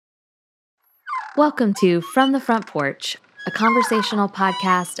Welcome to From the Front Porch, a conversational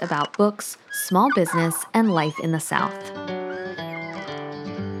podcast about books, small business, and life in the South.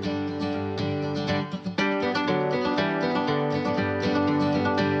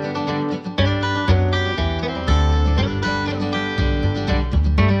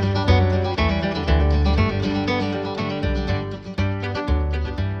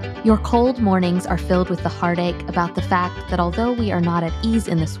 Your cold mornings are filled with the heartache about the fact that although we are not at ease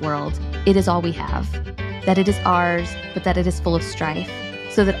in this world, it is all we have. That it is ours, but that it is full of strife,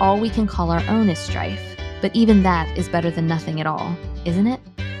 so that all we can call our own is strife. But even that is better than nothing at all, isn't it?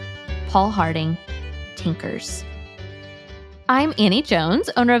 Paul Harding, Tinkers. I'm Annie Jones,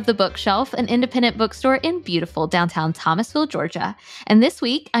 owner of The Bookshelf, an independent bookstore in beautiful downtown Thomasville, Georgia. And this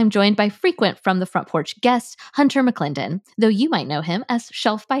week, I'm joined by frequent From the Front Porch guest, Hunter McClendon, though you might know him as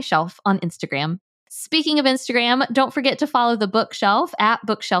Shelf by Shelf on Instagram. Speaking of Instagram, don't forget to follow The Bookshelf at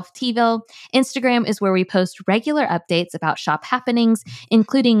Bookshelf Tville. Instagram is where we post regular updates about shop happenings,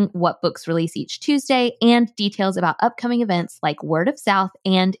 including what books release each Tuesday and details about upcoming events like Word of South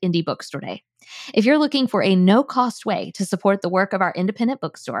and Indie Bookstore Day. If you're looking for a no-cost way to support the work of our independent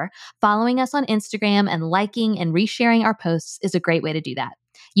bookstore, following us on Instagram and liking and resharing our posts is a great way to do that.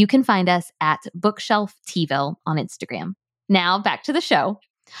 You can find us at Bookshelf Tville on Instagram. Now, back to the show.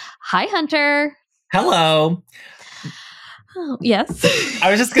 Hi, Hunter. Hello. Oh, yes.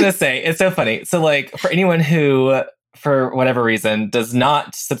 I was just going to say, it's so funny. So, for anyone who, for whatever reason, does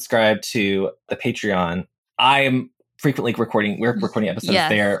not subscribe to the Patreon, I'm frequently we're recording episodes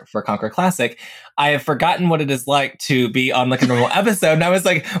there for Conquer Classic. I have forgotten what it is like to be on a normal episode. And I was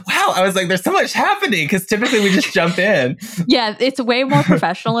like, wow, there's so much happening because typically we just jump in. Yeah, it's way more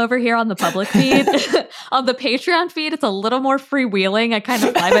professional over here on the public feed. On the Patreon feed, it's a little more freewheeling. I kind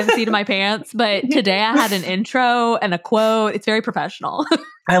of fly by the seat of my pants. But today I had an intro and a quote. It's very professional.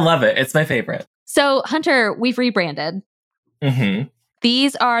 I love it. It's my favorite. So, Hunter, we've rebranded. Mm-hmm.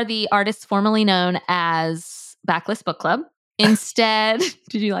 These are the artists formerly known as Backlist Book Club. Instead,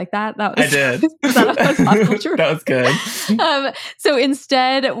 did you like that? I did. That was good. So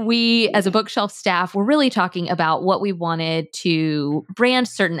instead, we, as a Bookshelf staff, were really talking about what we wanted to brand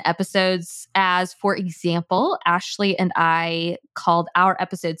certain episodes as. For example, Ashley and I called our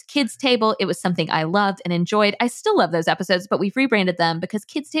episodes Kids Table. It was something I loved and enjoyed. I still love those episodes, but we've rebranded them because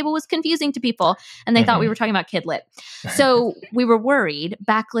Kids Table was confusing to people and they thought we were talking about Kid Lit. So we were worried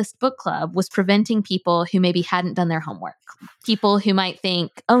Backlist Book Club was preventing people who maybe hadn't done their homework. People who might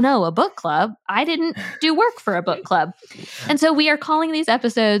think, oh no, a book club? I didn't do work for a book club. And so we are calling these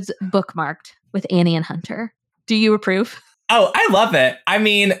episodes Bookmarked with Annie and Hunter. Do you approve? Oh, I love it. I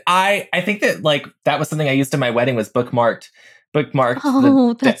mean, I think that that was something I used in my wedding was bookmarked.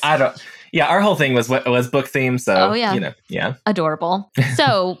 Oh, our whole thing was book themed. So, yeah. Adorable.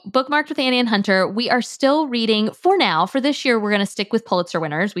 So, Bookmarked with Annie and Hunter, we are still reading for now. For this year, we're going to stick with Pulitzer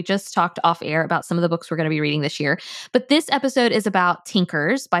winners. We just talked off air about some of the books we're going to be reading this year. But this episode is about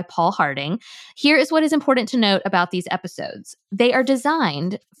Tinkers by Paul Harding. Here is what is important to note about these episodes. They are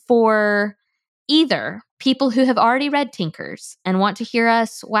designed for either people who have already read Tinkers and want to hear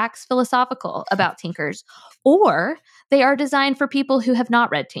us wax philosophical about Tinkers, or they are designed for people who have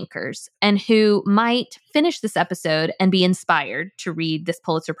not read Tinkers and who might finish this episode and be inspired to read this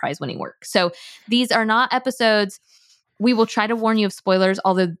Pulitzer Prize winning work. So these are not episodes. We will try to warn you of spoilers,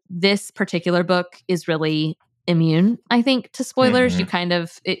 although this particular book is really immune, I think, to spoilers. Mm-hmm.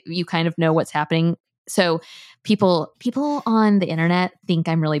 You kind of know what's happening. So people on the internet think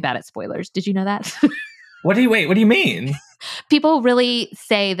I'm really bad at spoilers. Did you know that? What do you mean? People really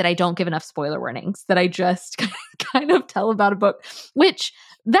say that I don't give enough spoiler warnings, that I just kind of tell about a book, which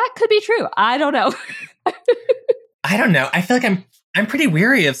that could be true. I don't know. I don't know. I feel like I'm pretty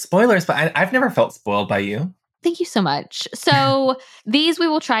weary of spoilers, but I've never felt spoiled by you. Thank you so much. So these we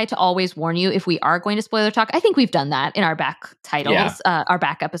will try to always warn you if we are going to spoiler talk. I think we've done that in our back titles, our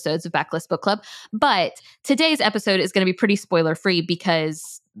back episodes of Backlist Book Club. But today's episode is going to be pretty spoiler free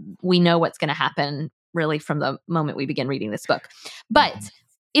because we know what's going to happen really from the moment we begin reading this book. But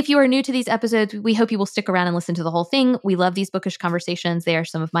if you are new to these episodes, we hope you will stick around and listen to the whole thing. We love these bookish conversations. They are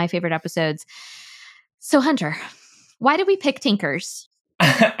some of my favorite episodes. So Hunter, why did we pick Tinkers?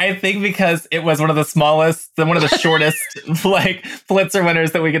 I think because it was one of the shortest Pulitzer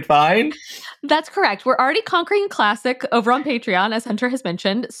winners that we could find. That's correct. We're already conquering classic over on Patreon, as Hunter has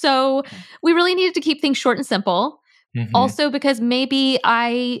mentioned. So we really needed to keep things short and simple. Mm-hmm. Also, because maybe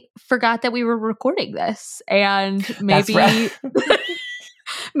I forgot that we were recording this, and maybe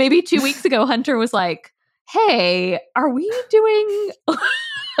maybe 2 weeks ago, Hunter was like, "Hey, are we doing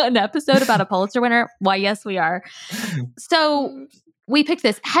an episode about a Pulitzer winner?" Why, yes, we are. So we picked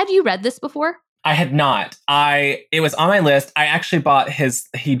this. Had you read this before? I had not. It was on my list. I actually bought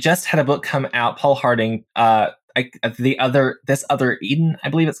he just had a book come out, Paul Harding, this other Eden, I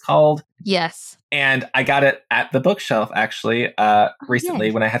believe it's called. Yes. And I got it at the bookshelf actually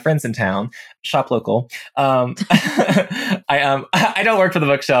recently when I had friends in town. Shop local. I don't work for the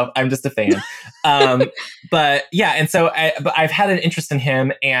bookshelf. I'm just a fan. But yeah, and so but I've had an interest in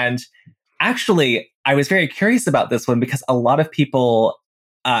him, and actually I was very curious about this one because a lot of people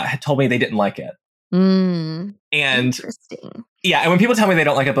had told me they didn't like it. And interesting. Yeah, and when people tell me they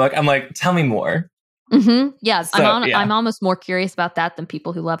don't like a book, I'm like, tell me more. Mm-hmm. Yeah, so, I'm almost more curious about that than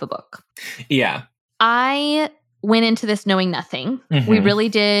people who love a book. Yeah. I went into this knowing nothing. Mm-hmm. We really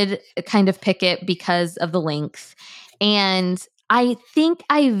did kind of pick it because of the length. And I think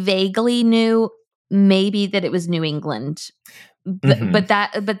I vaguely knew maybe that it was New England. But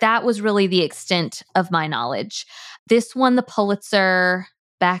that was really the extent of my knowledge. This won the Pulitzer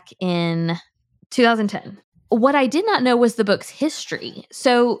back in 2010. What I did not know was the book's history.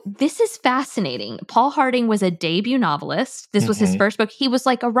 So this is fascinating. Paul Harding was a debut novelist. This was his first book. He was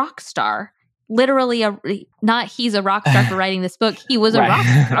like a rock star. Literally, he's a rock star for writing this book. He was a rock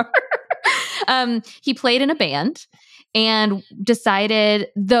star. He played in a band and decided,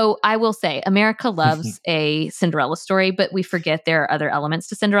 though I will say, America loves a Cinderella story, but we forget there are other elements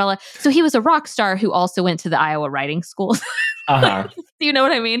to Cinderella. So he was a rock star who also went to the Iowa writing school. Do you know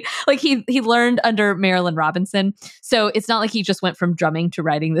what I mean? Like he learned under Marilyn Robinson. So it's not like he just went from drumming to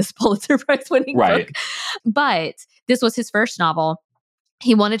writing this Pulitzer Prize winning book. But this was his first novel.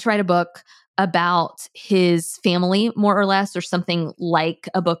 He wanted to write a book about his family, more or less, or something like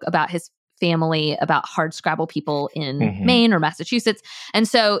a book about his family, about hardscrabble people in Maine or Massachusetts. And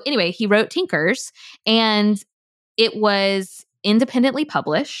so anyway, he wrote Tinkers, and it was independently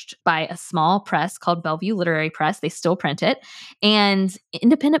published by a small press called Bellevue Literary Press. They still print it. And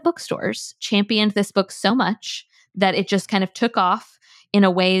independent bookstores championed this book so much that it just kind of took off in a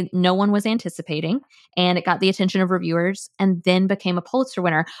way no one was anticipating. And it got the attention of reviewers and then became a Pulitzer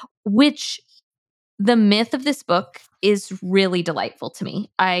winner, which the myth of this book is really delightful to me.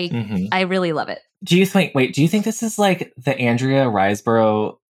 I really love it. Do you think this is like the Andrea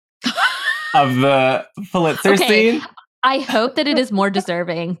Riseborough of the Pulitzer scene? I hope that it is more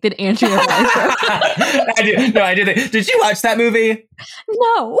deserving than Andrea Riseborough. I do think. Did you watch that movie?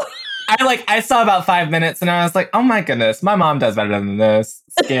 No. I saw about 5 minutes and I was like, oh my goodness, my mom does better than this.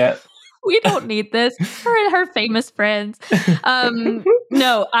 Skip. We don't need this. Her and her famous friends.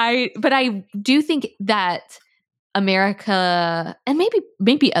 No, but I do think that America, and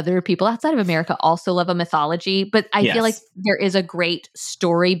maybe other people outside of America also love a mythology, but I feel like there is a great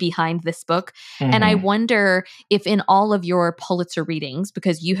story behind this book. And I wonder if in all of your Pulitzer readings,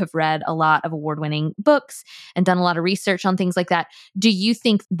 because you have read a lot of award-winning books and done a lot of research on things like that, do you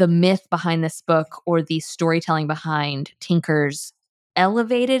think the myth behind this book or the storytelling behind Tinkers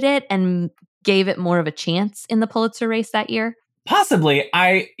elevated it and gave it more of a chance in the Pulitzer race that year? Possibly.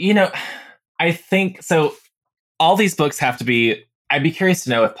 I think so. All these books have to be, I'd be curious to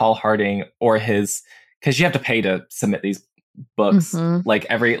know if Paul Harding or because you have to pay to submit these books, like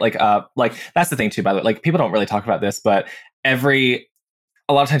that's the thing too, by the way, like people don't really talk about this, but a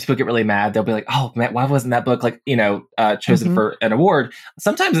lot of times people get really mad. They'll be like, oh man, why wasn't that book chosen for an award?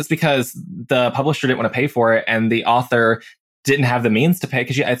 Sometimes it's because the publisher didn't want to pay for it and the author didn't have the means to pay,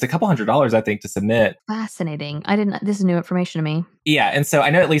 because it's a couple $100s, I think, to submit. Fascinating. This is new information to me. Yeah. And so I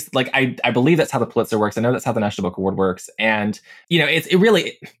know, at least I believe that's how the Pulitzer works. I know that's how the National Book Award works. And, it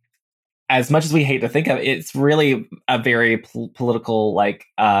really, as much as we hate to think of it, it's really a very political,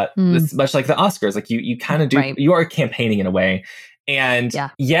 it's much like the Oscars. Like you kind of do, you are campaigning in a way. And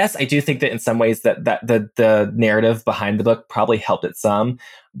yes, I do think that in some ways that the narrative behind the book probably helped it some.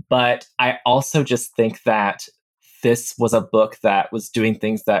 But I also just think that this was a book that was doing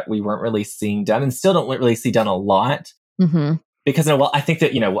things that we weren't really seeing done and still don't really see done a lot. Because, I think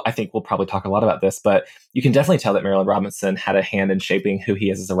that, I think we'll probably talk a lot about this, but you can definitely tell that Marilyn Robinson had a hand in shaping who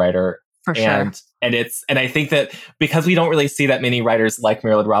he is as a writer. For sure. And I think that because we don't really see that many writers like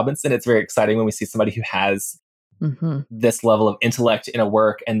Marilyn Robinson, it's very exciting when we see somebody who has this level of intellect in a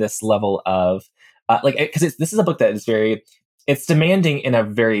work and this level of, because this is a book that is it's demanding in a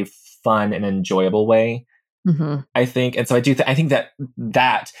very fun and enjoyable way. I think. And so I think that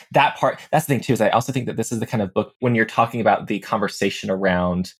part, that's the thing too, is I also think that this is the kind of book when you're talking about the conversation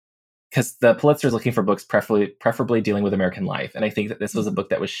around, because the Pulitzer is looking for books preferably dealing with American life. And I think that this was a book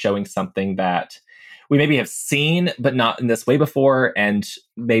that was showing something that we maybe have seen, but not in this way before, and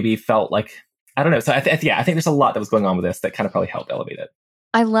maybe felt like, I don't know. So I think there's a lot that was going on with this that kind of probably helped elevate it.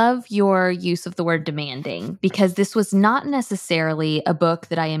 I love your use of the word demanding, because this was not necessarily a book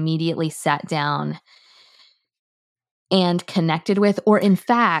that I immediately sat down and connected with, or in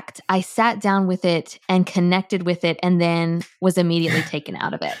fact, I sat down with it and connected with it and then was immediately taken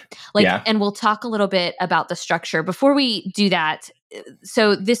out of it. Like, Yeah. and we'll talk a little bit about the structure. Before we do that,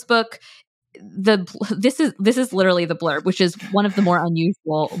 so this book, this is literally the blurb, which is one of the more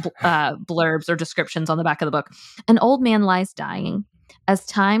unusual blurbs or descriptions on the back of the book. An old man lies dying. As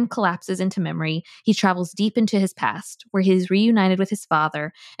time collapses into memory, he travels deep into his past, where he is reunited with his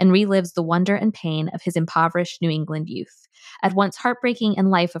father and relives the wonder and pain of his impoverished New England youth. At once heartbreaking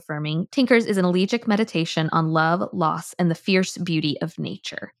and life-affirming, Tinkers is an elegiac meditation on love, loss, and the fierce beauty of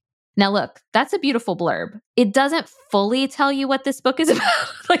nature. Now, look, that's a beautiful blurb. It doesn't fully tell you what this book is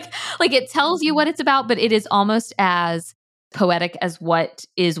about. like it tells you what it's about, but it is almost as poetic as what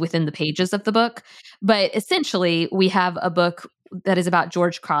is within the pages of the book. But essentially, we have a book that is about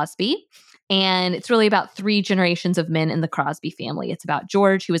George Crosby, and it's really about 3 generations of men in the Crosby family. It's about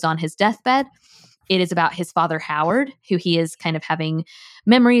George, who is on his deathbed. It is about his father, Howard, who he is kind of having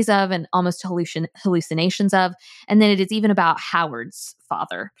memories of and almost hallucinations of. And then it is even about Howard's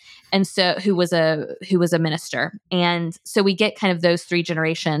father, and so who was a minister. And so we get kind of those 3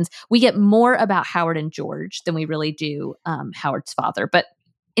 generations. We get more about Howard and George than we really do Howard's father. But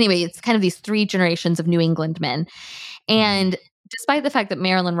anyway, it's kind of these 3 generations of New England men. And despite the fact that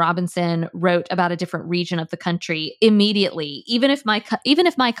Marilynne Robinson wrote about a different region of the country, immediately, even if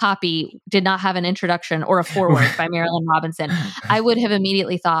my copy did not have an introduction or a foreword by Marilynne Robinson, I would have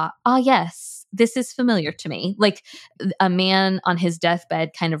immediately thought, "Oh yes, this is familiar to me." Like a man on his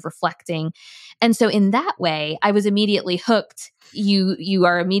deathbed kind of reflecting. And so in that way, I was immediately hooked. You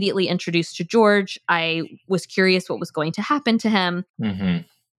are immediately introduced to George. I was curious what was going to happen to him. Mm-hmm.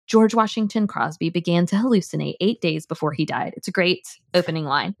 George Washington Crosby began to hallucinate 8 days before he died. It's a great opening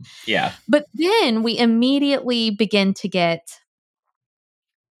line. Yeah. But then we immediately begin to get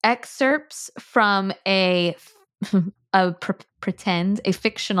excerpts from a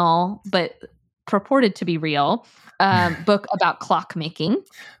fictional, but purported to be real book about clockmaking.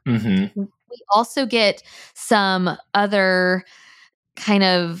 Mm-hmm. We also get some other kind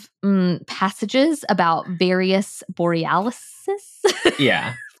of passages about various borealises.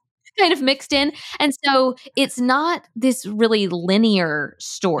 Yeah. Kind of mixed in. And so it's not this really linear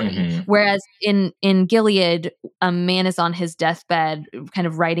story. Mm-hmm. Whereas in Gilead, a man is on his deathbed, kind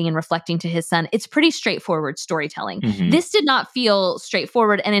of writing and reflecting to his son. It's pretty straightforward storytelling. Mm-hmm. This did not feel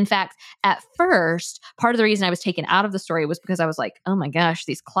straightforward. And in fact, at first, part of the reason I was taken out of the story was because I was like, oh my gosh,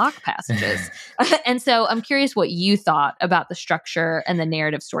 these clock passages. And so I'm curious what you thought about the structure and the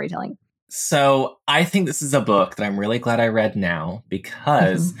narrative storytelling. So I think this is a book that I'm really glad I read now,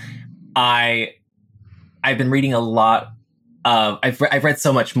 because I've been reading a lot of, I've read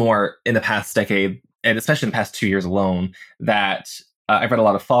so much more in the past decade, and especially in the past 2 years alone, that I've read a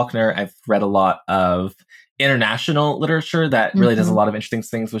lot of Faulkner. I've read a lot of international literature that really does a lot of interesting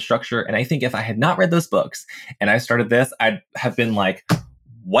things with structure. And I think if I had not read those books and I started this, I'd have been like,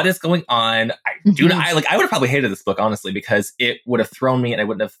 what is going on? I would have probably hated this book, honestly, because it would have thrown me and I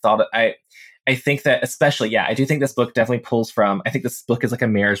wouldn't have thought it. I think that especially, I do think this book definitely pulls from, I think this book is like a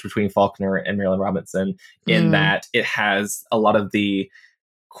marriage between Faulkner and Marilynne Robinson in that it has a lot of the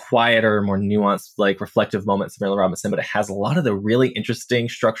quieter, more nuanced, like reflective moments of Marilynne Robinson, but it has a lot of the really interesting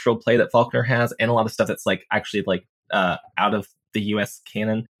structural play that Faulkner has, and a lot of stuff that's like actually like out of the US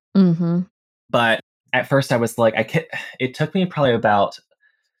canon. Mm-hmm. But at first I was like, it took me probably about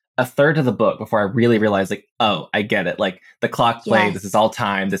a third of the book before I really realized, like, oh, I get it. Like the clock play, This is all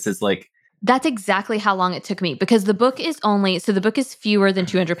time. This is like... That's exactly how long it took me, because the book is fewer than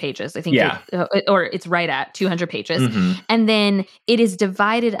 200 pages. I think, or it's right at 200 pages. Mm-hmm. And then it is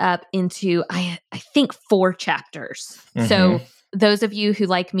divided up into, I think, 4 chapters. Mm-hmm. So those of you who,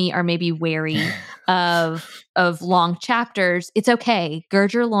 like me, are maybe wary of long chapters, it's okay.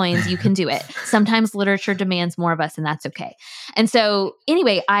 Gird your loins. You can do it. Sometimes literature demands more of us, and that's okay. And so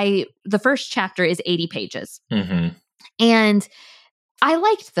anyway, the first chapter is 80 pages. Mm-hmm. And I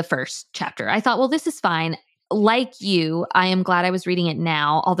liked the first chapter. I thought, well, this is fine. Like you, I am glad I was reading it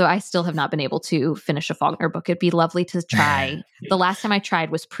now, although I still have not been able to finish a Faulkner book. It'd be lovely to try. The last time I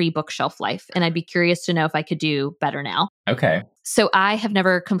tried was pre-Bookshelf Life, and I'd be curious to know if I could do better now. Okay. So I have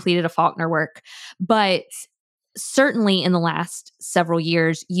never completed a Faulkner work, but certainly in the last several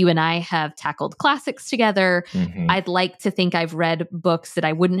years, you and I have tackled classics together. Mm-hmm. I'd like to think I've read books that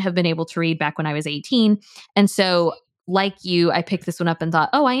I wouldn't have been able to read back when I was 18. And so like you, I picked this one up and thought,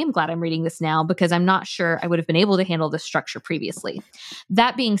 oh, I am glad I'm reading this now, because I'm not sure I would have been able to handle this structure previously.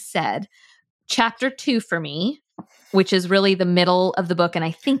 That being said, chapter 2 for me, which is really the middle of the book, and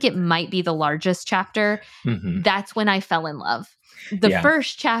I think it might be the largest chapter, that's when I fell in love. The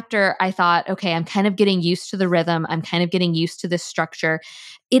first chapter, I thought, okay, I'm kind of getting used to the rhythm. I'm kind of getting used to this structure.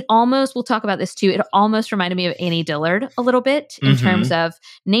 It almost, we'll talk about this too, it almost reminded me of Annie Dillard a little bit in terms of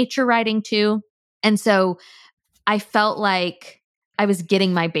nature writing too. And so I felt like I was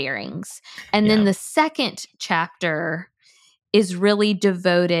getting my bearings. And then the second chapter is really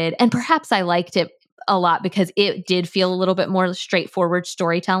devoted, and perhaps I liked it a lot because it did feel a little bit more straightforward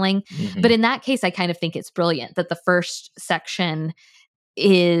storytelling. But in that case, I kind of think it's brilliant that the first section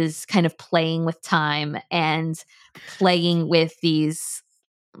is kind of playing with time and playing with these,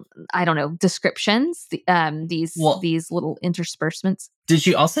 I don't know, descriptions, these little interspersements. Did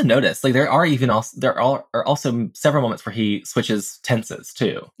you also notice, like, there are also several moments where he switches tenses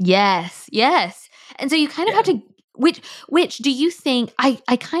too? Yes. And so you kind of have to, which do you think,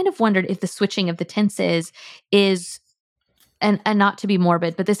 I kind of wondered if the switching of the tenses is, and not to be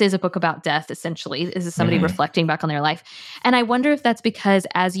morbid, but this is a book about death, essentially. This is somebody reflecting back on their life. And I wonder if that's because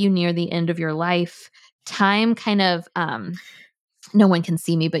as you near the end of your life, time kind of, no one can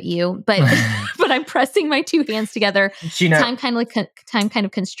see me but you, but but I'm pressing my two hands together. Time kind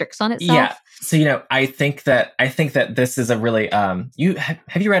of constricts on itself. Yeah. So I think that this is a really have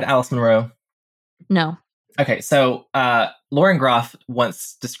you read Alice Munro? No. Okay, so Lauren Groff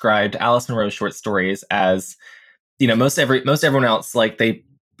once described Alice Munro's short stories as, most everyone else, like they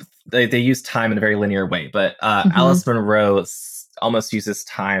use time in a very linear way, but Alice Munro almost uses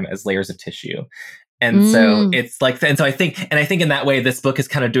time as layers of tissue. And so it's like, and so I think in that way, this book is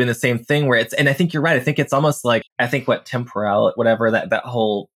kind of doing the same thing where and I think you're right. I think it's almost like, temporal, whatever, that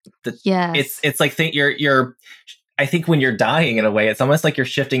whole, it's like, you're, I think when you're dying in a way, it's almost like you're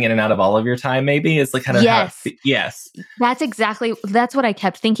shifting in and out of all of your time, maybe. It's like kind of yes. That's what I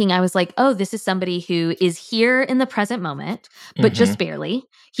kept thinking. I was like, oh, this is somebody who is here in the present moment, but just barely.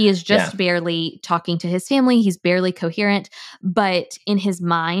 He is just barely talking to his family. He's barely coherent, but in his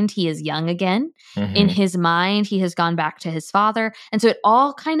mind, he is young again. In his mind, he has gone back to his father. And so it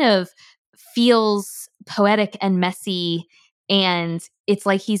all kind of feels poetic and messy. And it's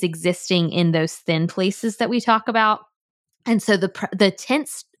like he's existing in those thin places that we talk about. And so the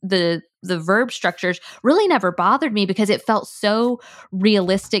tense, the verb structures really never bothered me because it felt so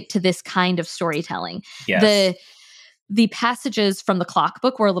realistic to this kind of storytelling. Yes. The passages from the clock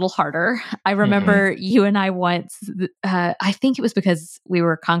book were a little harder. I remember you and I once, I think it was because we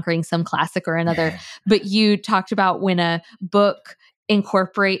were conquering some classic or another, but you talked about when a book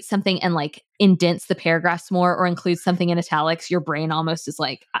incorporates something and like indents the paragraphs more or includes something in italics, your brain almost is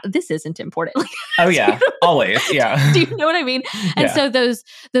like, this isn't important. Like, oh yeah, always. Yeah. Do you know what I mean? And so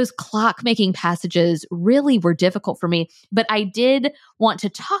those clock making passages really were difficult for me, but I did want to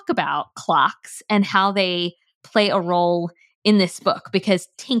talk about clocks and how they play a role in this book, because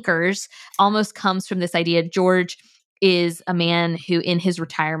Tinkers almost comes from this idea. George is a man who in his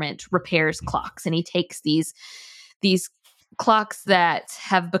retirement repairs clocks, and he takes these clocks that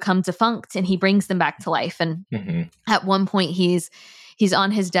have become defunct and he brings them back to life. And at one point he's on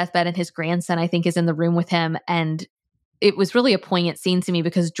his deathbed and his grandson, I think, is in the room with him. And it was really a poignant scene to me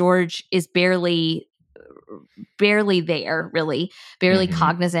because George is barely there, really, barely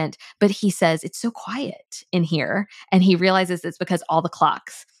cognizant. But he says, it's so quiet in here. And he realizes it's because all the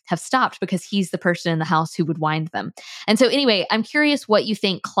clocks have stopped because he's the person in the house who would wind them. And so anyway, I'm curious what you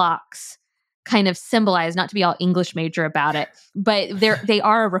think clocks kind of symbolize, not to be all English major about it, but they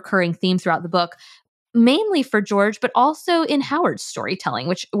are a recurring theme throughout the book, mainly for George, but also in Howard's storytelling,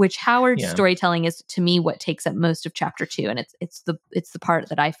 which Howard's storytelling is to me what takes up most of chapter 2. And it's the part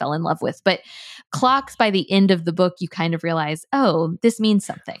that I fell in love with. But clocks, by the end of the book, you kind of realize, oh, this means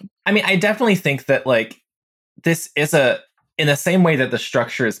something. I mean, I definitely think that like this is in the same way that the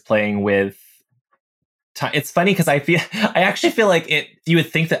structure is playing with time. It's funny because I actually feel like you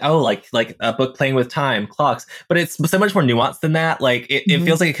would think that, like a book playing with time, clocks, but it's so much more nuanced than that. Like it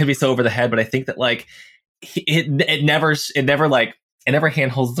feels like it could be so over the head, but I think that like it never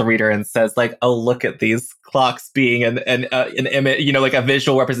handholds the reader and says like, oh, look at these clocks being an image, like a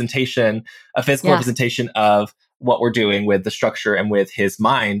visual representation, a physical representation of what we're doing with the structure and with his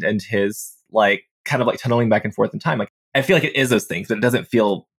mind and his like kind of like tunneling back and forth in time. Like I feel like it is those things, but it doesn't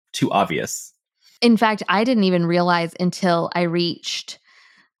feel too obvious. In fact, I didn't even realize until I reached,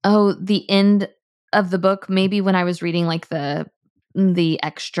 the end of the book, maybe when I was reading like the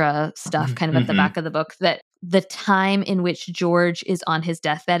extra stuff kind of at the back of the book, that the time in which George is on his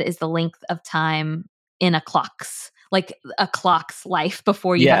deathbed is the length of time in a clock's like a clock's life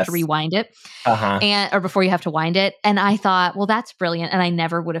before you have to rewind it, or before you have to wind it. And I thought, well, that's brilliant. And I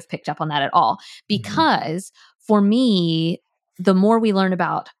never would have picked up on that at all, because for me, the more we learn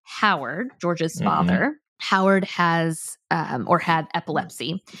about Howard, George's father, Howard has or had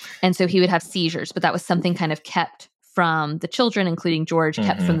epilepsy. And so he would have seizures, but that was something kind of kept from the children, including George,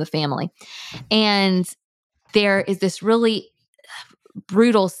 kept from the family. And there is this really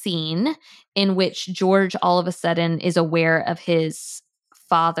brutal scene in which George all of a sudden is aware of his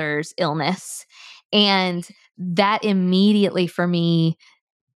father's illness. And that immediately for me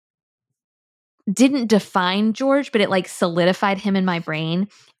didn't define George, but it like solidified him in my brain.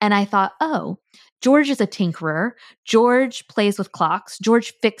 And I thought, oh, George is a tinkerer. George plays with clocks.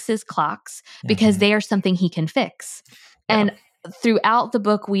 George fixes clocks because they are something he can fix. Yeah. And throughout the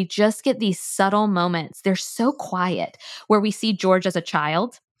book, we just get these subtle moments. They're so quiet, where we see George as a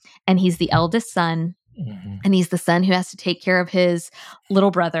child, and he's the eldest son. And he's the son who has to take care of his little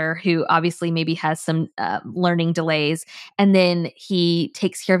brother, who obviously maybe has some learning delays. And then he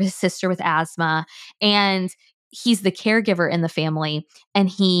takes care of his sister with asthma. And he's the caregiver in the family. And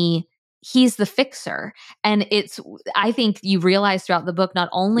he's the fixer. And I think you realize throughout the book, not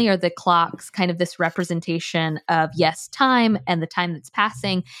only are the clocks kind of this representation of, yes, time and the time that's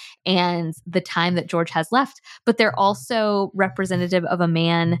passing and the time that George has left, but they're also representative of a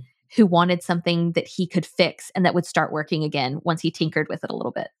man who wanted something that he could fix and that would start working again once he tinkered with it a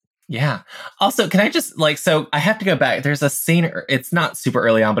little bit. Yeah. Also, can I just so I have to go back. There's a scene, it's not super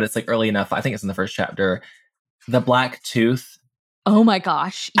early on, but it's like early enough. I think it's in the first chapter. The black tooth. Oh my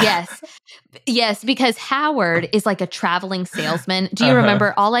gosh. Yes. Yes, because Howard is like a traveling salesman. Do you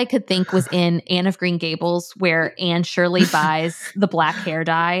remember? All I could think was in Anne of Green Gables, where Anne Shirley buys the black hair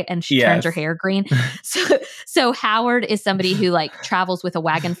dye and she turns her hair green. So Howard is somebody who like travels with a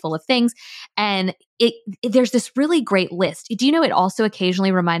wagon full of things. And there's this really great list. Do you know, it also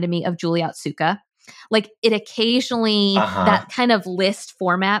occasionally reminded me of Julie Otsuka. Like it occasionally, that kind of list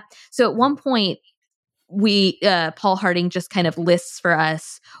format. So at one point, Paul Harding just kind of lists for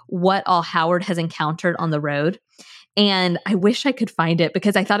us what all Howard has encountered on the road. And I wish I could find it,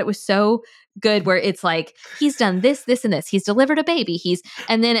 because I thought it was so good, where it's like, he's done this, this, and this. He's delivered a baby.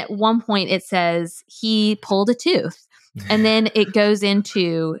 And then at one point it says he pulled a tooth. And then it goes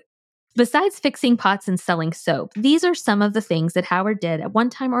into, besides fixing pots and selling soap, these are some of the things that Howard did at one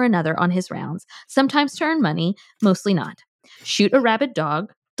time or another on his rounds, sometimes to earn money, mostly not. Shoot a rabid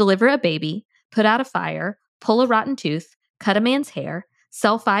dog, deliver a baby, put out a fire, pull a rotten tooth, cut a man's hair,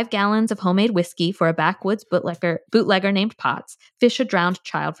 sell 5 gallons of homemade whiskey for a backwoods bootlegger named Potts, fish a drowned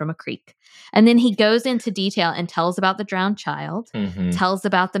child from a creek. And then he goes into detail and tells about the drowned child, tells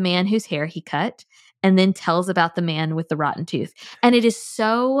about the man whose hair he cut, and then tells about the man with the rotten tooth. And it is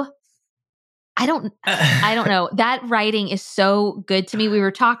so... I don't know. That writing is so good to me. We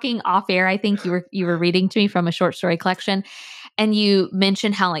were talking off air. I think you were reading to me from a short story collection, and you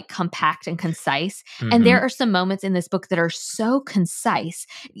mentioned how like compact and concise. And there are some moments in this book that are so concise.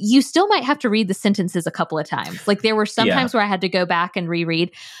 You still might have to read the sentences a couple of times. Like there were some times where I had to go back and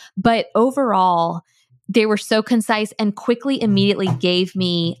reread, but overall, they were so concise and quickly, immediately gave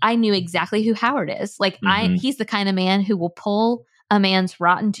me, I knew exactly who Howard is. Like he's the kind of man who will pull a man's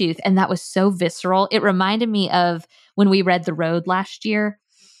rotten tooth. And that was so visceral. It reminded me of when we read The Road last year,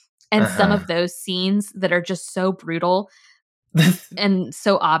 and some of those scenes that are just so brutal and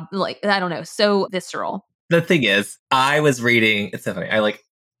so I don't know, so visceral. The thing is, I was reading, it's so funny.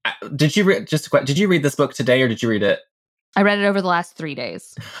 Did you read this book today, or did you read it? I read it over the last 3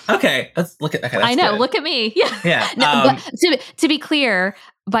 days. Okay. Let's look at, okay. That's I know. Good. Look at me. Yeah. Yeah. No, but to be clear,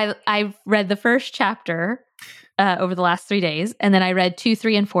 I read the first chapter over the last 3 days, and then I read 2,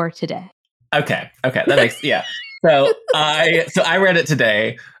 3, and 4 today. Okay, that makes So I read it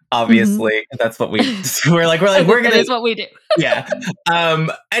today. Obviously, that's what we're gonna. That is what we do. Yeah.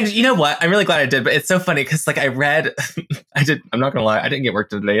 And you know what? I'm really glad I did. But it's so funny because I read. I'm not gonna lie. I didn't get work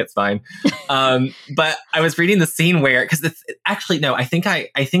done today. It's fine. But I was reading the scene where, because it's actually no. I think I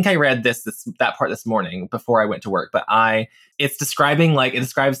read that part this morning before I went to work. But it's describing it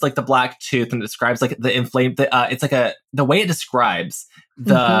describes the black tooth, and it describes the inflamed. It's the way it describes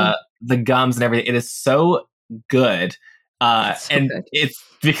the gums and everything. It is so good. And good. It's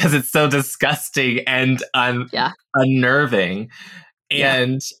because it's so disgusting and unnerving.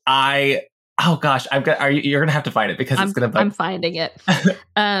 And oh gosh, you're gonna have to find it, because it's gonna. I'm finding it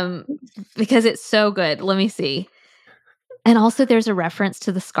because it's so good. Let me see. And also, there's a reference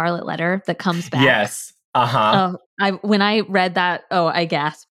to the Scarlet Letter that comes back. Yes. When I read that, I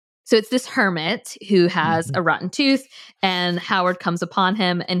gasped. So it's this hermit who has a rotten tooth, and Howard comes upon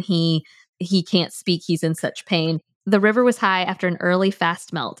him, and he can't speak. He's in such pain. The river was high after an early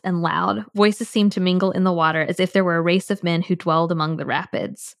fast melt and loud. Voices seemed to mingle in the water as if there were a race of men who dwelled among the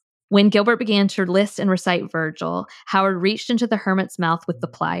rapids. When Gilbert began to list and recite Virgil, Howard reached into the hermit's mouth with the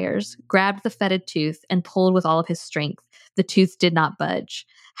pliers, grabbed the fetid tooth, and pulled with all of his strength. The tooth did not budge.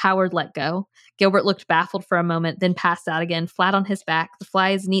 Howard let go. Gilbert looked baffled for a moment, then passed out again, flat on his back, the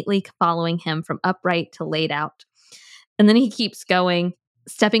flies neatly following him from upright to laid out. And then he keeps going.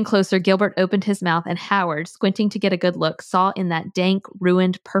 Stepping closer, Gilbert opened his mouth, and Howard, squinting to get a good look, saw in that dank,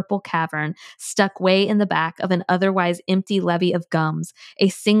 ruined purple cavern, stuck way in the back of an otherwise empty levee of gums, a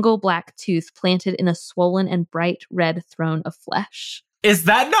single black tooth planted in a swollen and bright red throne of flesh. Is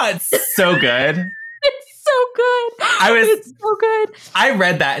that not so good? It's so good. It's so good. I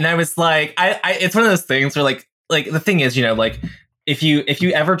read that and I was like, it's one of those things where like the thing is, you know, like if you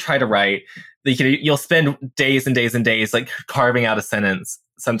ever try to write, you'll spend days and days and days like carving out a sentence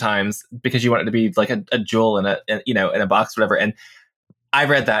sometimes because you want it to be like a jewel in a box, whatever. And I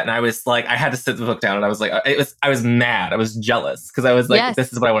read that and I was like, I had to sit the book down and I was like, I was mad. I was jealous because I was like, yes.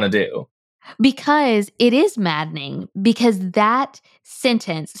 This is what I want to do. Because it is maddening, because that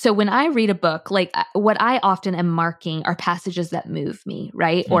sentence, so when I read a book, like what I often am marking are passages that move me,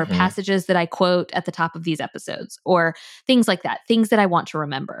 right? Or passages that I quote at the top of these episodes or things like that, things that I want to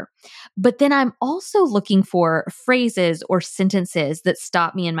remember. But then I'm also looking for phrases or sentences that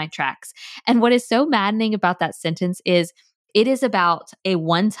stop me in my tracks. And what is so maddening about that sentence is it is about a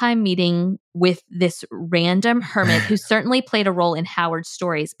one-time meeting with this random hermit who certainly played a role in Howard's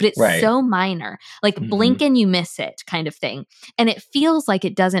stories, but it's so minor, like blink and you miss it kind of thing. And it feels like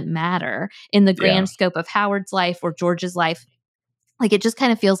it doesn't matter in the grand scope of Howard's life or George's life. Like it just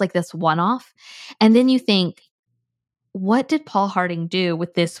kind of feels like this one-off. And then you think, what did Paul Harding do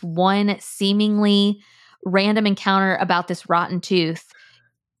with this one seemingly random encounter about this rotten tooth?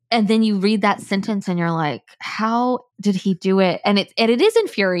 And then you read that sentence and you're like, how did he do it? And it is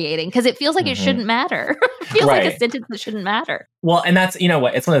infuriating because it feels like it shouldn't matter. It feels like a sentence that shouldn't matter. Well, and that's, you know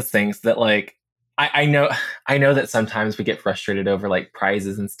what, it's one of those things that like, I know that sometimes we get frustrated over like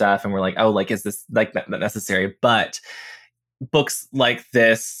prizes and stuff. And we're like, oh, like, is this like not necessary? But books like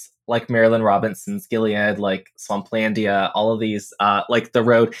this, like Marilyn Robinson's Gilead, like Swamplandia, all of these, like The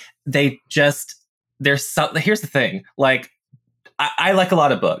Road, here's the thing, like, I like a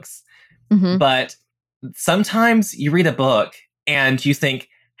lot of books, but sometimes you read a book and you think,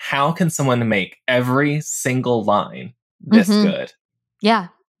 how can someone make every single line this good? Yeah,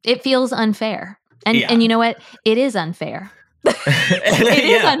 it feels unfair. And you know what? It is unfair. It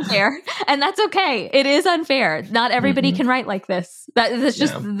is unfair. And that's okay. It is unfair. Not everybody can write like this. That's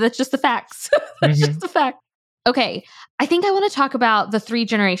just the facts. That's just the fact. Okay, I think I want to talk about the three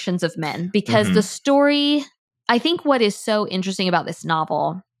generations of men because the story... I think what is so interesting about this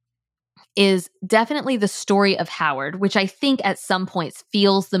novel is definitely the story of Howard, which I think at some points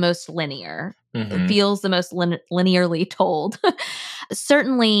feels the most linear, feels the most linearly told,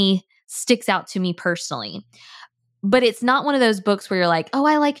 certainly sticks out to me personally. But it's not one of those books where you're like, oh,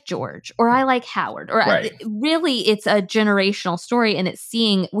 I like George or I like Howard. Or really, it's a generational story. And it's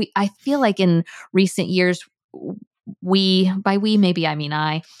I feel like in recent years, by we, maybe I mean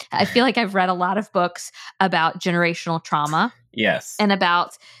I feel like I've read a lot of books about generational trauma. Yes. And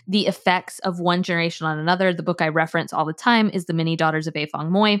about the effects of one generation on another. The book I reference all the time is The Many Daughters of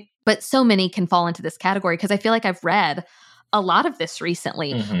Fong Moy. But so many can fall into this category because I feel like I've read a lot of this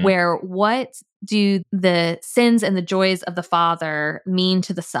recently where what do the sins and the joys of the father mean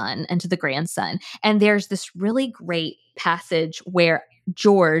to the son and to the grandson? And there's this really great passage where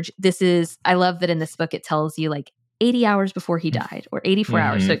George, I love that in this book it tells you like 80 hours before he died or 84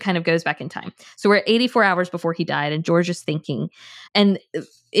 hours. So it kind of goes back in time. So we're 84 hours before he died and George is thinking, and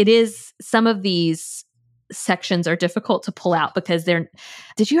it is, some of these sections are difficult to pull out because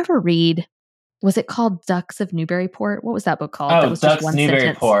did you ever read, was it called Ducks of Newburyport? What was that book called? Oh, that was Ducks of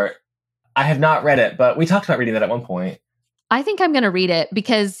Newburyport. I have not read it, but we talked about reading that at one point. I think I'm going to read it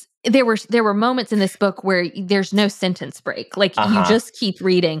because there were moments in this book where there's no sentence break. Like you just keep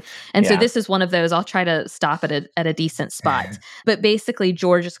reading. And so this is one of those. I'll try to stop at a decent spot. But basically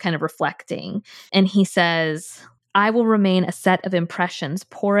George is kind of reflecting and he says, I will remain a set of impressions,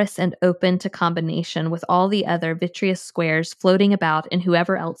 porous and open to combination with all the other vitreous squares floating about in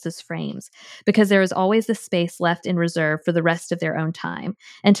whoever else's frames, because there is always a space left in reserve for the rest of their own time.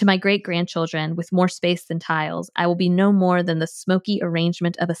 And to my great-grandchildren, with more space than tiles, I will be no more than the smoky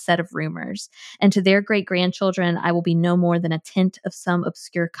arrangement of a set of rumors. And to their great-grandchildren, I will be no more than a tint of some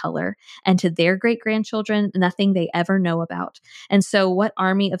obscure color. And to their great-grandchildren, nothing they ever know about. And so what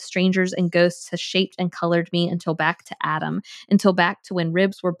army of strangers and ghosts has shaped and colored me until back to Adam, until back to when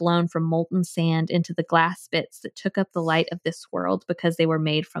ribs were blown from molten sand into the glass bits that took up the light of this world because they were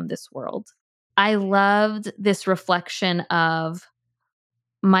made from this world. I loved this reflection of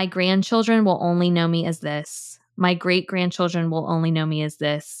my grandchildren will only know me as this. My great-grandchildren will only know me as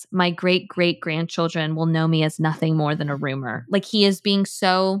this. My great-great-grandchildren will know me as nothing more than a rumor. Like, he is being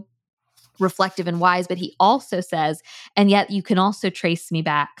so reflective and wise, but he also says, and yet you can also trace me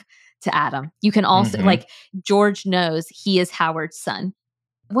back to Adam. You can also, like, George knows he is Howard's son.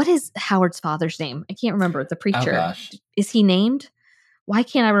 What is Howard's father's name? I can't remember. The preacher. Oh, gosh. Is he named? Why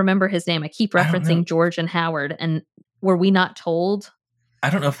can't I remember his name? I keep referencing George and Howard, and were we not told? I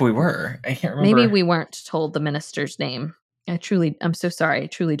don't know if we were. I can't remember. Maybe we weren't told the minister's name. I'm so sorry. I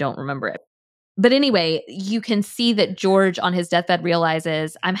truly don't remember it. But anyway, you can see that George on his deathbed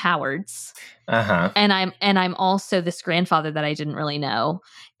realizes I'm Howard's. And I'm also this grandfather that I didn't really know.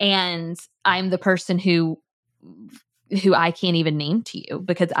 And I'm the person who I can't even name to you,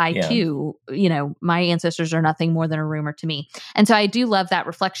 because I too, my ancestors are nothing more than a rumor to me. And so I do love that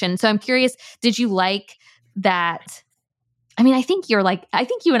reflection. So I'm curious, did you like that? I mean, I think you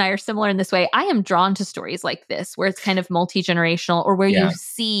and I are similar in this way. I am drawn to stories like this, where it's kind of multi-generational, or where you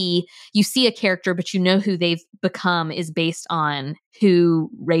see a character, but you know who they've become is based on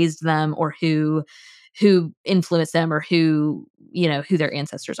who raised them, or who influenced them, or who their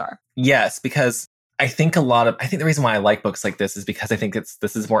ancestors are. Yes, because I think the reason why I like books like this is because I think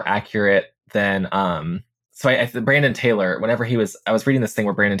this is more accurate than Brandon Taylor, whenever I was reading this thing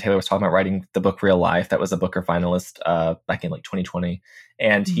where Brandon Taylor was talking about writing the book Real Life, that was a Booker finalist back in like 2020.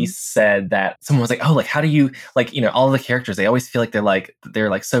 And he said that someone was like, oh, like, how do you, like, all the characters, they always feel like they're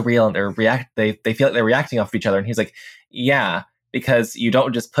like so real, and they feel like they're reacting off of each other. And he's like, yeah, because you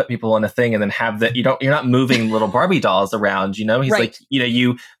don't just put people in a thing and then have that, you're not moving little Barbie dolls around, he's like,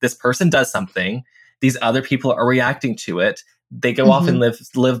 this person does something, these other people are reacting to it. They go off and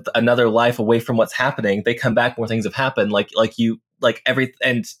live another life away from what's happening. They come back, more things have happened. Everything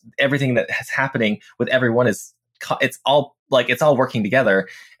that is happening with everyone it's all working together.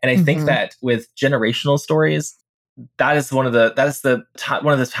 And I think that with generational stories, that is one of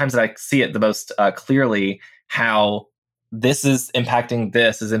the times that I see it the most clearly, how this is impacting,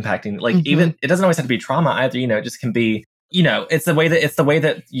 even, it doesn't always have to be trauma either. It just can be, it's the way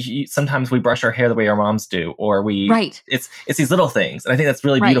that sometimes we brush our hair the way our moms do, or it's these little things. And I think that's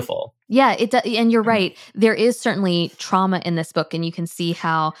really beautiful. Yeah, it does. And you're right. There is certainly trauma in this book. And you can see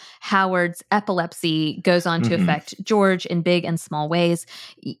how Howard's epilepsy goes on to affect George in big and small ways.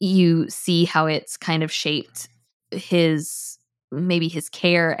 You see how it's kind of shaped his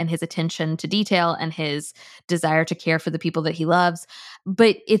care and his attention to detail and his desire to care for the people that he loves.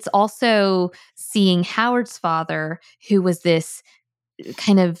 But it's also seeing Howard's father, who was this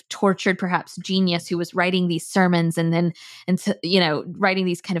kind of tortured, perhaps genius, who was writing these sermons writing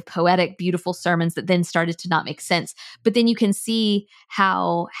these kind of poetic, beautiful sermons that then started to not make sense. But then you can see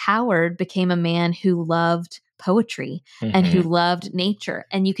how Howard became a man who loved poetry and who loved nature.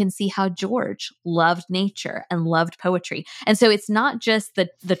 And you can see how George loved nature and loved poetry. And so it's not just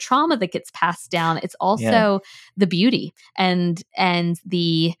the trauma that gets passed down, it's also the beauty and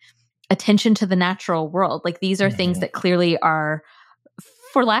the attention to the natural world. Like, these are things that clearly are,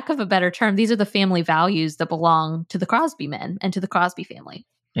 for lack of a better term, these are the family values that belong to the Crosby men and to the Crosby family.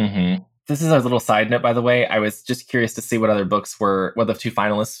 This is a little side note, by the way. I was just curious to see what other books what the two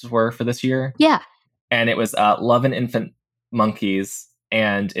finalists were for this year. Yeah. And it was Love and Infant Monkeys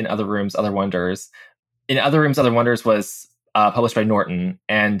and In Other Rooms, Other Wonders. In Other Rooms, Other Wonders was published by Norton,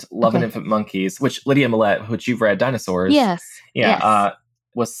 and Love and Infant Monkeys, which Lydia Millette, which you've read, Dinosaurs. Yes. Yeah.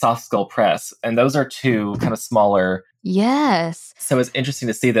 Was Soft Skull Press. And those are two kind of smaller. Yes. So it's interesting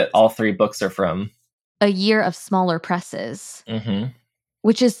to see that all three books are from a year of smaller presses,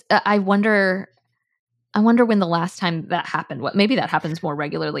 which is, I wonder when the last time that happened. Maybe that happens more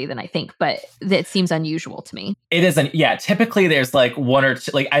regularly than I think, but it seems unusual to me. It isn't. Yeah, typically there's like one or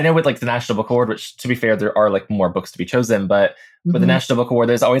two. Like, I know with like the National Book Award, which, to be fair, there are like more books to be chosen, but with the National Book Award,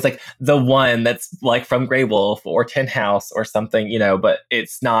 there's always like the one that's like from Grey Wolf or Tin House or something, but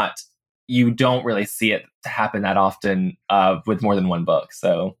it's not. You don't really see it happen that often with more than one book.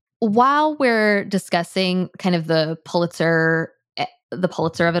 So while we're discussing kind of the Pulitzer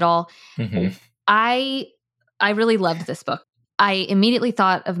of it all, I really loved this book. I immediately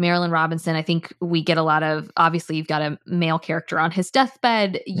thought of Marilynne Robinson. I think we get a lot of, obviously you've got a male character on his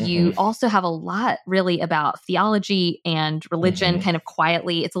deathbed. You also have a lot really about theology and religion kind of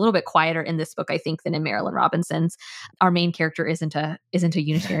quietly. It's a little bit quieter in this book, I think, than in Marilynne Robinson's. Our main character isn't a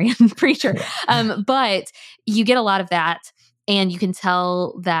Unitarian preacher. But you get a lot of that. And you can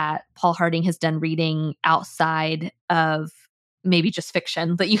tell that Paul Harding has done reading outside of maybe just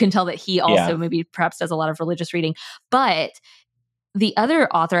fiction, but you can tell that he also maybe perhaps does a lot of religious reading. But the other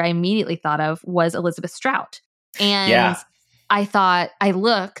author I immediately thought of was Elizabeth Strout. And I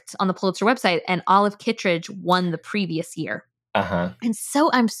looked on the Pulitzer website, and Olive Kitteridge won the previous year. And so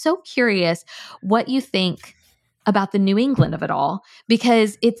I'm so curious what you think about the New England of it all,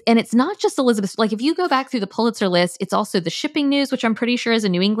 because it's not just Elizabeth. Like, if you go back through the Pulitzer list, it's also the shipping news, which I'm pretty sure is a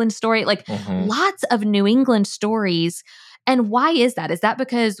New England story, like lots of New England stories. And why is that? Is that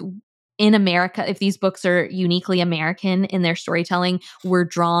because in America, if these books are uniquely American in their storytelling, we're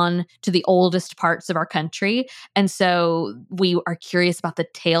drawn to the oldest parts of our country. And so we are curious about the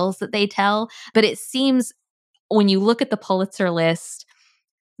tales that they tell. But it seems when you look at the Pulitzer list,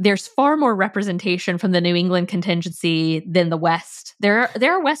 there's far more representation from the New England contingency than the West. There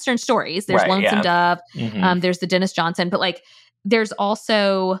are Western stories. There's Lonesome Dove. There's the Dennis Johnson. But like, there's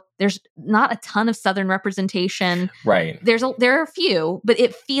not a ton of Southern representation. Right. There are a few, but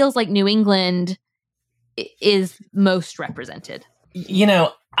it feels like New England is most represented. You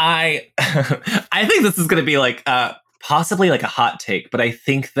know, I I think this is going to be like possibly like a hot take, but I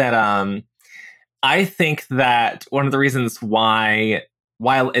think that one of the reasons why,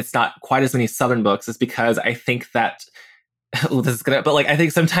 while it's not quite as many Southern books, is because I think that I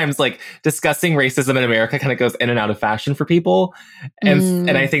think sometimes like discussing racism in America kind of goes in and out of fashion for people. And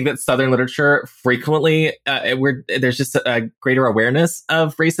I think that Southern literature frequently, there's just a greater awareness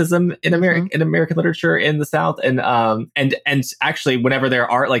of racism in American literature in the South. And actually, whenever there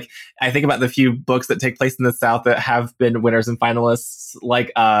are, like, I think about the few books that take place in the South that have been winners and finalists,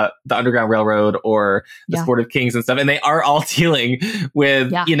 like The Underground Railroad or The Sport of Kings and stuff. And they are all dealing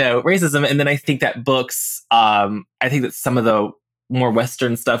with, racism. And then I think that books, I think that some of the more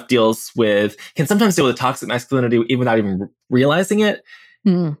Western stuff can sometimes deal with toxic masculinity even without even realizing it.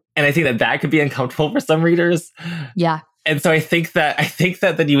 And I think that could be uncomfortable for some readers. Yeah. And so I think that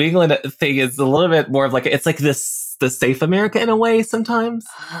the New England thing is a little bit more of like, it's like the safe America in a way sometimes.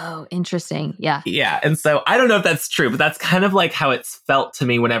 Oh, interesting. Yeah. Yeah. And so I don't know if that's true, but that's kind of like how it's felt to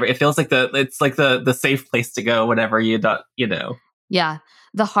me whenever it feels like it's like the safe place to go whenever you don't, Yeah.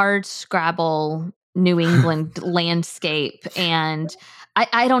 The hard scrabble New England landscape. And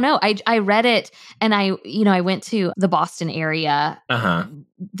I don't know. I read it, and I went to the Boston area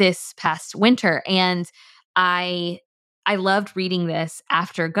this past winter, and I loved reading this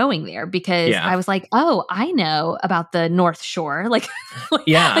after going there because I was like, oh, I know about the North Shore. Like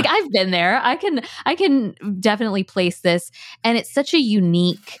I've been there. I can definitely place this. And it's such a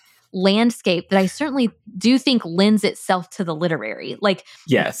unique landscape that I certainly do think lends itself to the literary. Like,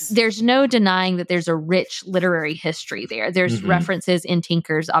 yes, there's no denying that there's a rich literary history there. There's references in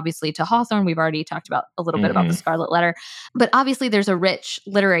Tinkers, obviously, to Hawthorne. We've already talked about a little bit about the Scarlet Letter, but obviously there's a rich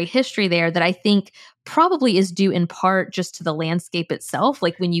literary history there that I think probably is due in part just to the landscape itself.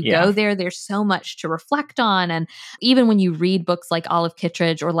 Like, when you go there, there's so much to reflect on. And even when you read books like Olive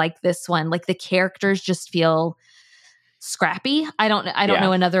Kitteridge or like this one, like the characters just feel scrappy. I don't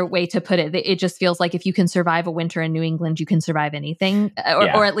know another way to put it. It just feels like if you can survive a winter in New England, you can survive anything,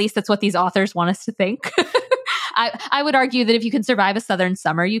 or at least that's what these authors want us to think. I would argue that if you can survive a Southern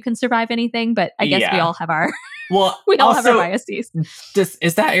summer, you can survive anything. But I guess we all have our have our biases.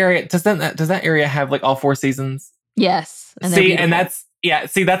 Does that area have like all 4 seasons? Yes. And that's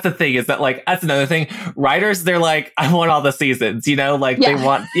the thing, is that like, that's another thing. Writers, they're like, I want all the seasons, they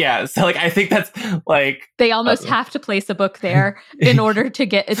want, so like, I think that's like, they almost have to place a book there in order to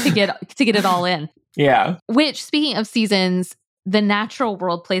get it all in. Yeah. Which, speaking of seasons, the natural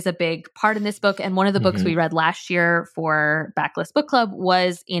world plays a big part in this book. And one of the books we read last year for Backlist Book Club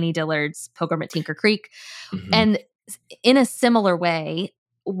was Annie Dillard's Pilgrim at Tinker Creek. And in a similar way,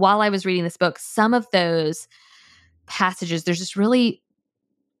 while I was reading this book, some of those passages, there's this really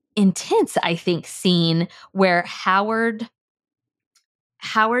intense, I think, scene where Howard's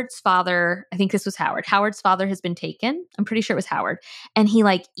father, I think this was Howard's father has been taken. I'm pretty sure it was Howard. And he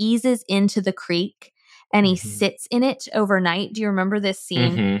like eases into the creek and he sits in it overnight. Do you remember this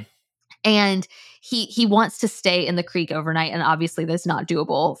scene? And he wants to stay in the creek overnight, and obviously that's not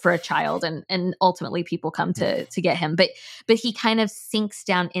doable for a child, and ultimately people come to get him. But he kind of sinks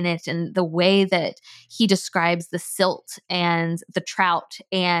down in it, and the way that he describes the silt and the trout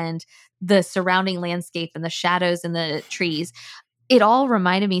and the surrounding landscape and the shadows and the trees, it all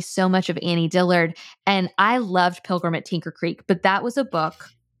reminded me so much of Annie Dillard. And I loved Pilgrim at Tinker Creek, but that was a book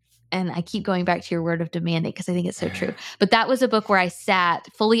and I keep going back to your word of demanding because I think it's so true. But that was a book where I sat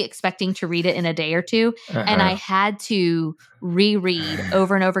fully expecting to read it in a day or two. And I had to reread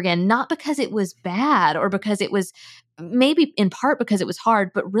over and over again, not because it was bad or because it was maybe in part because it was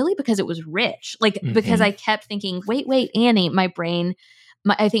hard, but really because it was rich. Like, because I kept thinking, wait, Annie,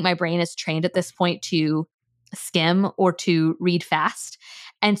 I think my brain is trained at this point to skim or to read fast.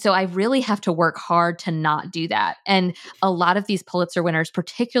 And so I really have to work hard to not do that. And a lot of these Pulitzer winners,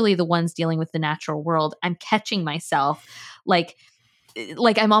 particularly the ones dealing with the natural world, I'm catching myself like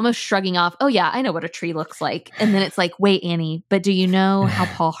I'm almost shrugging off, oh yeah, I know what a tree looks like. And then it's like, wait, Annie, but do you know how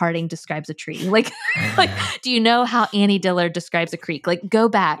Paul Harding describes a tree? Like, do you know how Annie Dillard describes a creek? Like, go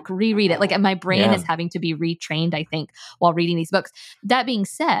back, reread it. Like, my brain is having to be retrained, I think, while reading these books. That being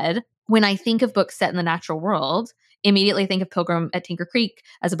said, when I think of books set in the natural world, immediately think of Pilgrim at Tinker Creek.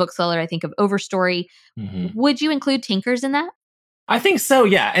 As a bookseller, I think of Overstory. Would you include Tinkers in that? I think so,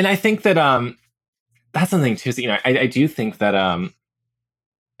 yeah. And I think that that's something too. So, I do think that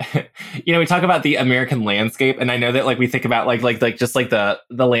we talk about the American landscape, and I know that we think about just the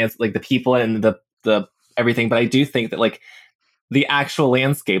lands, the people and the everything, but I do think that the actual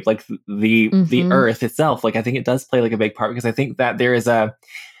landscape, the earth itself, I think it does play a big part, because I think that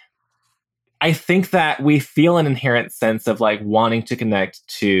I think that we feel an inherent sense of wanting to connect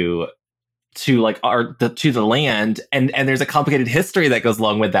to the land, and there's a complicated history that goes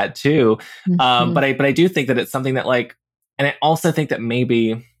along with that too. But I do think that it's something that and I also think that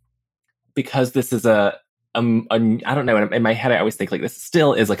maybe because this is a I don't know, in my head I always think this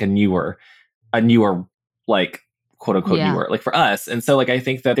still is a newer quote unquote newer for us, and so I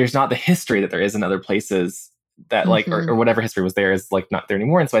think that there's not the history that there is in other places that or whatever history was there is not there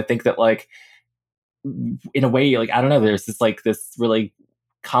anymore. And so I think that in a way, I don't know, there's this really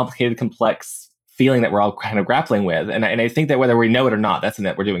complicated, complex feeling that we're all kind of grappling with. And I think that whether we know it or not, that's something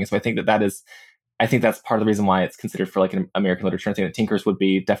that we're doing. So I think I think that's part of the reason why it's considered for an American literature. I think that Tinkers would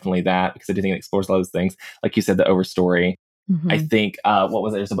be definitely that, because I do think it explores a lot of those things. Like you said, the Overstory. I think, what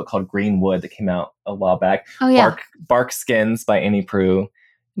was it? There's a book called Greenwood that came out a while back. Oh, yeah. Bark Skins by Annie Proulx.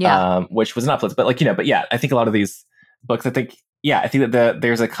 Yeah. Which was not Pulitzer, but but yeah, I think a lot of these books, I think that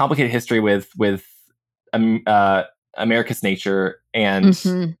there's a complicated history with America's nature, and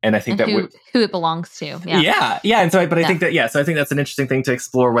I think that who it belongs to. Yeah. And so, but I think that, so I think that's an interesting thing to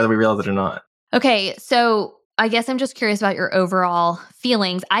explore, whether we realize it or not. Okay, so I guess I'm just curious about your overall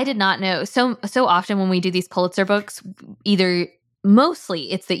feelings. I did not know. So often when we do these Pulitzer books,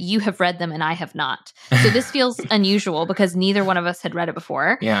 mostly it's that you have read them and I have not. So this feels unusual because neither one of us had read it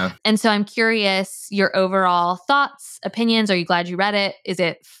before. Yeah. And so I'm curious, your overall thoughts, opinions. Are you glad you read it? Is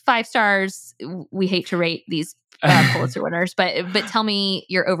it 5 stars? We hate to rate these Pulitzer winners, but tell me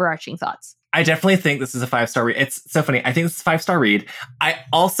your overarching thoughts. I definitely think this is a 5-star read. It's so funny. I think it's a 5-star read. I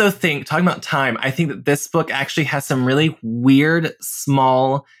also think, talking about time, I think that this book actually has some really weird,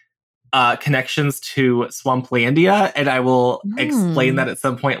 small connections to Swamplandia, and I will explain that at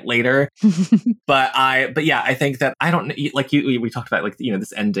some point later. But yeah, I think that I don't we talked about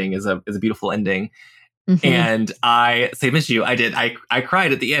this ending is a beautiful ending, and I, same as you, I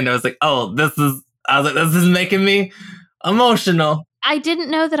cried at the end. I was like, oh, this is making me emotional. I didn't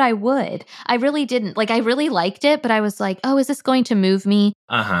know that I would. I really didn't. I really liked it, but I was like, oh, is this going to move me?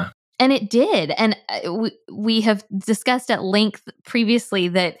 And it did. And we have discussed at length previously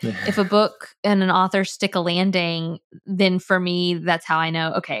that if a book and an author stick a landing, then for me, that's how I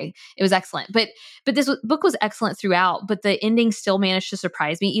know, okay, it was excellent. But this book was excellent throughout, but the ending still managed to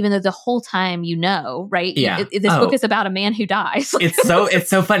surprise me, even though the whole time, right? Yeah. This book is about a man who dies. It's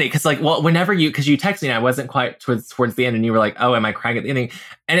so funny because whenever because you texted me, I wasn't quite towards the end, and you were like, oh, am I crying at the ending?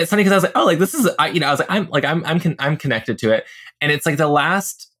 And it's funny because I was like, oh, this is, I was like, I'm connected to it. And it's the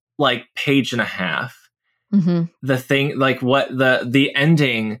last page and a half, the thing, what the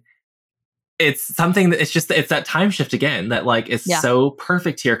ending, it's something that it's that time shift again that is so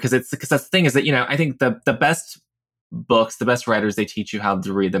perfect here, because that's the thing is that I think the best books, the best writers, they teach you how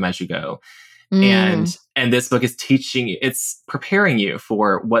to read them as you go, and this book is teaching you, it's preparing you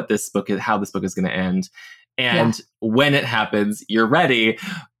for what this book is, how this book is going to end, and when it happens, you're ready,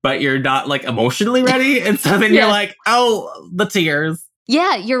 but you're not emotionally ready, and so then you're like, oh, the tears.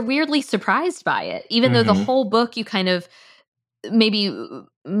 Yeah, you're weirdly surprised by it, even though the whole book you kind of maybe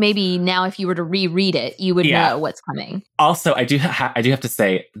now if you were to reread it, you would know what's coming. Also, I do have to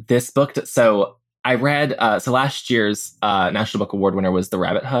say this book. So I read last year's National Book Award winner was The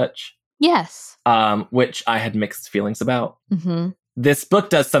Rabbit Hutch. Yes. Which I had mixed feelings about. This book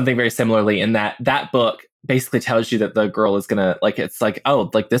does something very similarly in that book basically tells you that the girl is gonna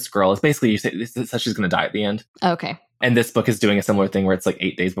this girl is basically, she's gonna die at the end. Okay. And this book is doing a similar thing where it's like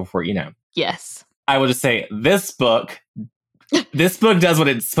 8 days before, Yes. I will just say this book does what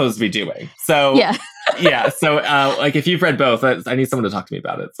it's supposed to be doing. So, yeah. So, like, if you've read both, I need someone to talk to me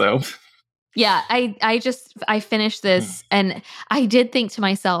about it. So, yeah, I finished this and I did think to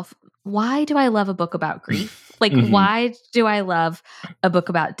myself, why do I love a book about grief? Like, why do I love a book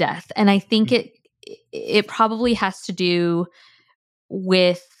about death? And I think it probably has to do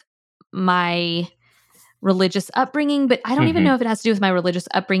with my religious upbringing, but I don't even know if it has to do with my religious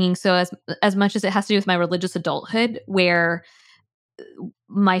upbringing. So as much as it has to do with my religious adulthood, where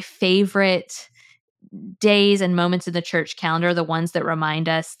my favorite days and moments in the church calendar are the ones that remind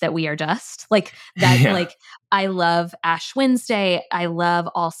us that we are dust. Like that, like I love Ash Wednesday. I love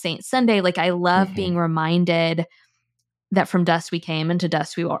All Saints Sunday. Like I love being reminded that from dust we came and to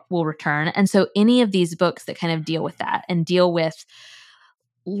dust we will return. And so any of these books that kind of deal with that and deal with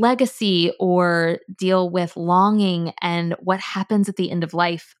legacy or deal with longing and what happens at the end of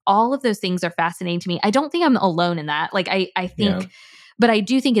life, all of those things are fascinating to me. I don't think I'm alone in that. Like I think, but I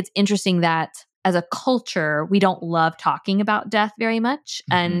do think it's interesting that as a culture, we don't love talking about death very much.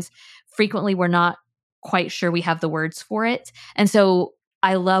 And frequently we're not quite sure we have the words for it. And so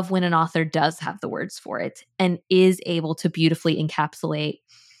I love when an author does have the words for it and is able to beautifully encapsulate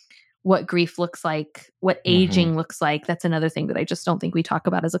what grief looks like, what aging looks like. That's another thing that I just don't think we talk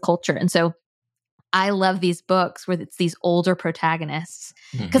about as a culture. And so I love these books where it's these older protagonists,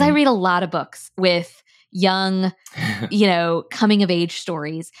 because I read a lot of books with young, coming of age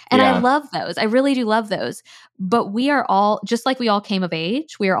stories. And I love those. I really do love those. But we are all, just like we all came of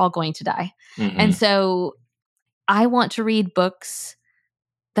age, we are all going to die. And so I want to read books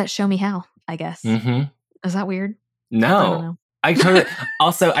that show me how, I guess. Is that weird? No. I don't know. I totally.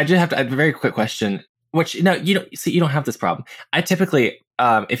 Also, I do have to add a very quick question, which you don't have this problem. I typically,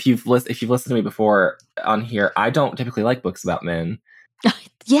 if you've listened to me before on here, I don't typically like books about men.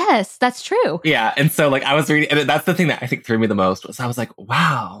 Yes, that's true. Yeah, and so like I was reading, and that's the thing that I think threw me the most was I was like,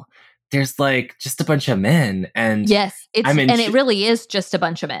 wow, there's like just a bunch of men, and yes, it really is just a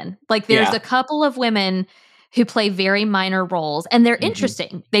bunch of men. Like there's a couple of women who play very minor roles, and they're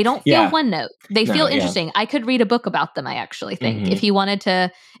interesting. They don't feel one note. They feel interesting. I could read a book about them, I actually think, if he wanted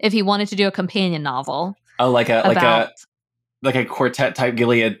to do a companion novel. Oh, like a quartet type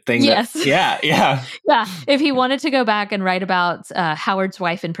Gilead thing. Yes. Yeah. If he wanted to go back and write about Howard's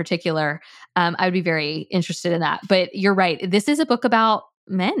wife in particular, I would be very interested in that. But you're right. This is a book about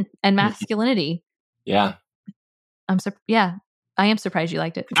men and masculinity. Yeah. I am surprised you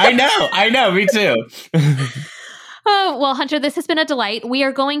liked it. I know. Me too. Oh, well, Hunter, this has been a delight. We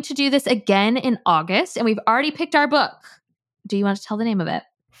are going to do this again in August, and we've already picked our book. Do you want to tell the name of it?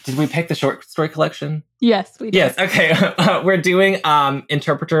 Did we pick the short story collection? Yes, we did. Yes, okay. We're doing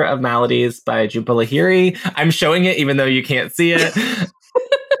Interpreter of Maladies by Jhumpa Lahiri. I'm showing it even though you can't see it.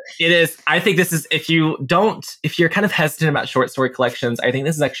 It is, I think this is, if you're kind of hesitant about short story collections, I think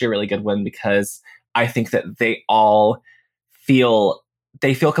this is actually a really good one because I think that they all feel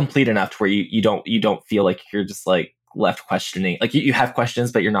complete enough to where you don't feel like you're just like left questioning. Like you have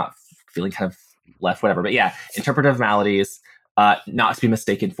questions, but you're not feeling kind of left, whatever. But yeah, Interpreter of Maladies, not to be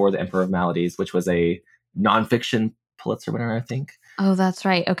mistaken for The Emperor of Maladies, which was a nonfiction Pulitzer winner, I think. Oh, that's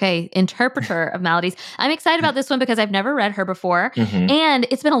right. Okay. Interpreter of Maladies. I'm excited about this one because I've never read her before. And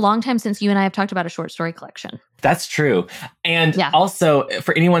it's been a long time since you and I have talked about a short story collection. That's true. And also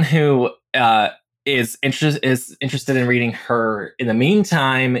for anyone who is interested in reading her in the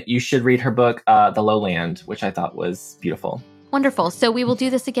meantime, you should read her book, The Lowland, which I thought was beautiful. Wonderful. So we will do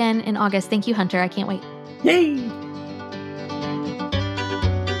this again in August. Thank you, Hunter. I can't wait. Yay!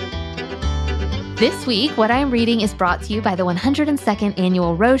 This week, what I'm reading is brought to you by the 102nd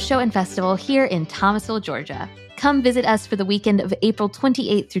Annual Rose Show and Festival here in Thomasville, Georgia. Come visit us for the weekend of April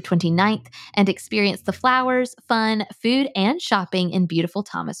 28th through 29th and experience the flowers, fun, food, and shopping in beautiful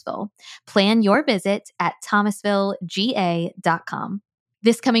Thomasville. Plan your visit at thomasvillega.com.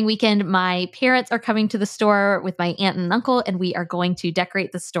 This coming weekend, my parents are coming to the store with my aunt and uncle, and we are going to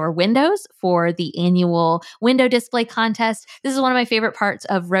decorate the store windows for the annual window display contest. This is one of my favorite parts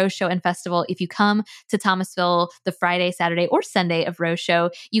of Rose Show and Festival. If you come to Thomasville the Friday, Saturday, or Sunday of Rose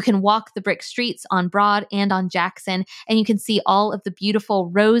Show, you can walk the brick streets on Broad and on Jackson, and you can see all of the beautiful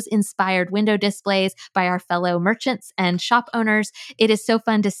rose-inspired window displays by our fellow merchants and shop owners. It is so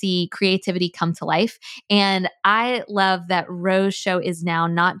fun to see creativity come to life, and I love that Rose Show is now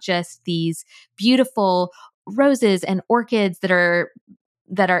not just these beautiful roses and orchids that are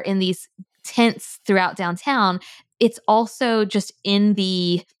in these tents throughout downtown. it's also just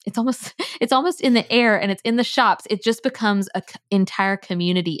it's almost in the air, and it's in the shops. It just becomes an entire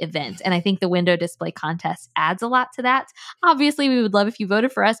community event. And I think the window display contest adds a lot to that. Obviously, we would love if you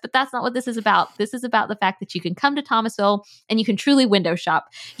voted for us, but that's not what this is about. This is about the fact that you can come to Thomasville and you can truly window shop.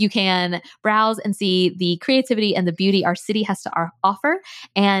 You can browse and see the creativity and the beauty our city has to offer,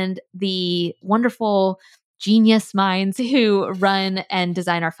 and the wonderful genius minds who run and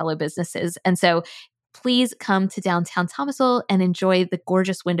design our fellow businesses. And so please come to downtown Thomasville and enjoy the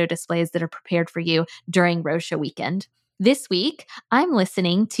gorgeous window displays that are prepared for you during Roadshow weekend. This week, I'm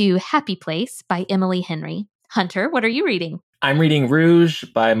listening to Happy Place by Emily Henry. Hunter, what are you reading? I'm reading Rouge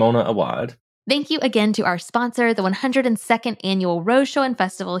by Mona Awad. Thank you again to our sponsor, the 102nd Annual Roadshow and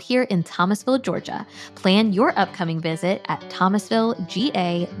Festival here in Thomasville, Georgia. Plan your upcoming visit at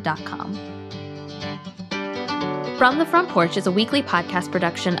thomasvillega.com. From the Front Porch is a weekly podcast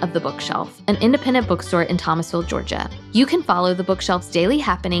production of The Bookshelf, an independent bookstore in Thomasville, Georgia. You can follow The Bookshelf's daily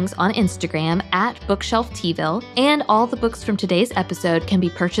happenings on Instagram at BookshelfTville, and all the books from today's episode can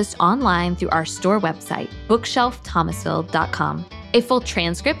be purchased online through our store website, bookshelfthomasville.com. A full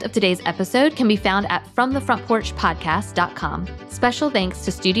transcript of today's episode can be found at FromTheFrontPorchPodcast.com. Special thanks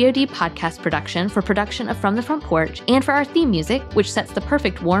to Studio D Podcast Production for production of From the Front Porch, and for our theme music, which sets the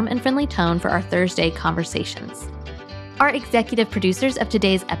perfect warm and friendly tone for our Thursday conversations. Our executive producers of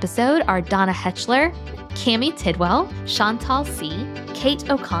today's episode are Donna Hetchler, Cammie Tidwell, Chantal C., Kate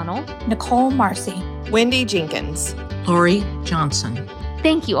O'Connell, Nicole Marcy, Wendy Jenkins, Lori Johnson.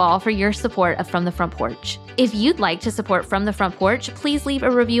 Thank you all for your support of From the Front Porch. If you'd like to support From the Front Porch, please leave a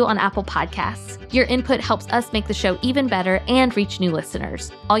review on Apple Podcasts. Your input helps us make the show even better and reach new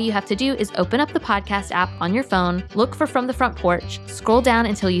listeners. All you have to do is open up the podcast app on your phone, look for From the Front Porch, scroll down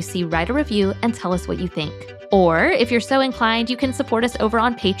until you see Write a Review, and tell us what you think. Or, if you're so inclined, you can support us over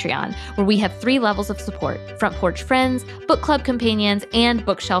on Patreon, where we have 3 levels of support: Front Porch Friends, Book Club Companions, and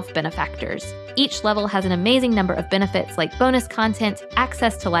Bookshelf Benefactors. Each level has an amazing number of benefits like bonus content,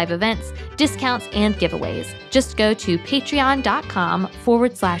 access to live events, discounts, and giveaways. Just go to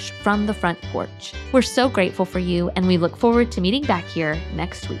patreon.com/FromTheFrontPorch. We're so grateful for you, and we look forward to meeting back here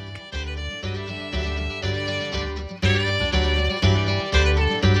next week.